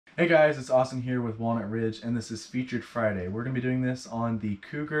Hey guys, it's Austin here with Walnut Ridge, and this is Featured Friday. We're going to be doing this on the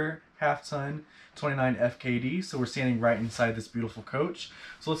Cougar Half-Ton 29 FKD, so we're standing right inside this beautiful coach.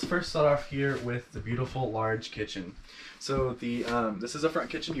 So let's first start off here with the beautiful large kitchen. So this is a front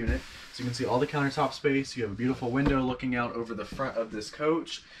kitchen unit, so you can see all the countertop space. You have a beautiful window looking out over the front of this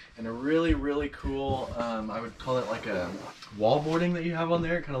coach, and a really cool, I would call it like a wall boarding that you have on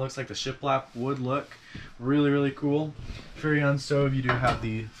there. It kind of looks like the shiplap wood look. Really cool. Furrion stove, you do have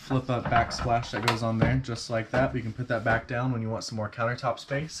the flip up backsplash that goes on there just like that. You can put that back down when you want some more countertop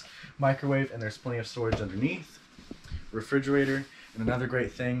space. Microwave, and there's plenty of storage underneath. Refrigerator, and another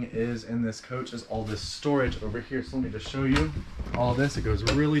great thing is in this coach is all this storage over here. So let me just show you all this. It goes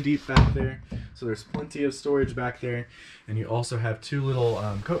really deep back there, so there's plenty of storage back there. And you also have two little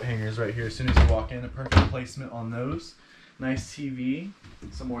coat hangers right here as soon as you walk in. A perfect placement on those. Nice TV,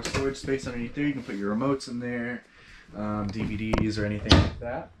 some more storage space underneath there. You can put your remotes in there, DVDs or anything like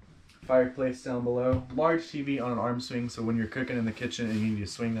that. Fireplace down below. Large TV on an arm swing, so when you're cooking in the kitchen and you need to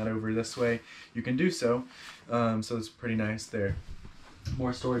swing that over this way, you can do so. So it's pretty nice there.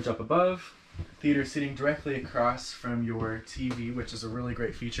 More storage up above. Theater sitting directly across from your TV, which is a really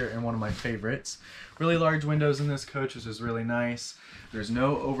great feature and one of my favorites. Really large windows in this coach, which is really nice. There's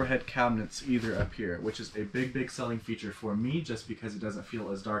no overhead cabinets either up here, which is a big selling feature for me, just because it doesn't feel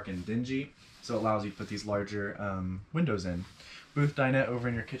as dark and dingy. So it allows you to put these larger windows in. Booth dinette over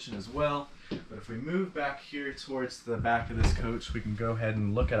in your kitchen as well. But if we move back here towards the back of this coach, we can go ahead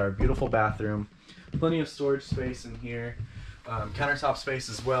and look at our beautiful bathroom. Plenty of storage space in here. Countertop space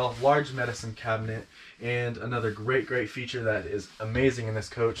as well, large medicine cabinet, and another great feature that is amazing in this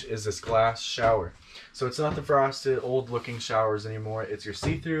coach is this glass shower. So it's not the frosted old looking showers anymore, it's your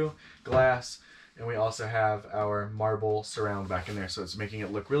see-through glass, and we also have our marble surround back in there, so it's making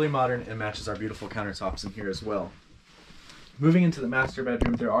it look really modern and matches our beautiful countertops in here as well. Moving into the master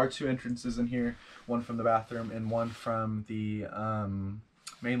bedroom, there are two entrances in here, one from the bathroom and one from the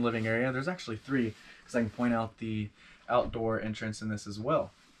main living area. There's actually three, because I can point out the outdoor entrance in this as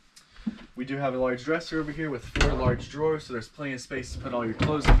well. We do have a large dresser over here with 4 large drawers, so there's plenty of space to put all your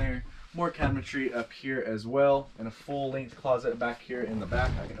clothes in there. More cabinetry up here as well, and a full length closet back here in the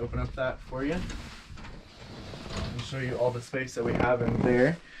back. I can open up that for you and show you all the space that we have in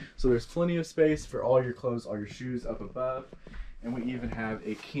there. So there's plenty of space for all your clothes, all your shoes up above. And we even have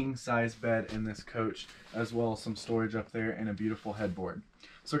a king size bed in this coach, as well as some storage up there and a beautiful headboard.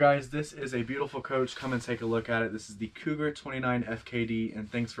 So guys, this is a beautiful coach. Come and take a look at it. This is the Cougar 29 FKD,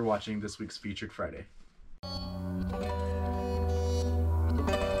 and thanks for watching this week's Featured Friday.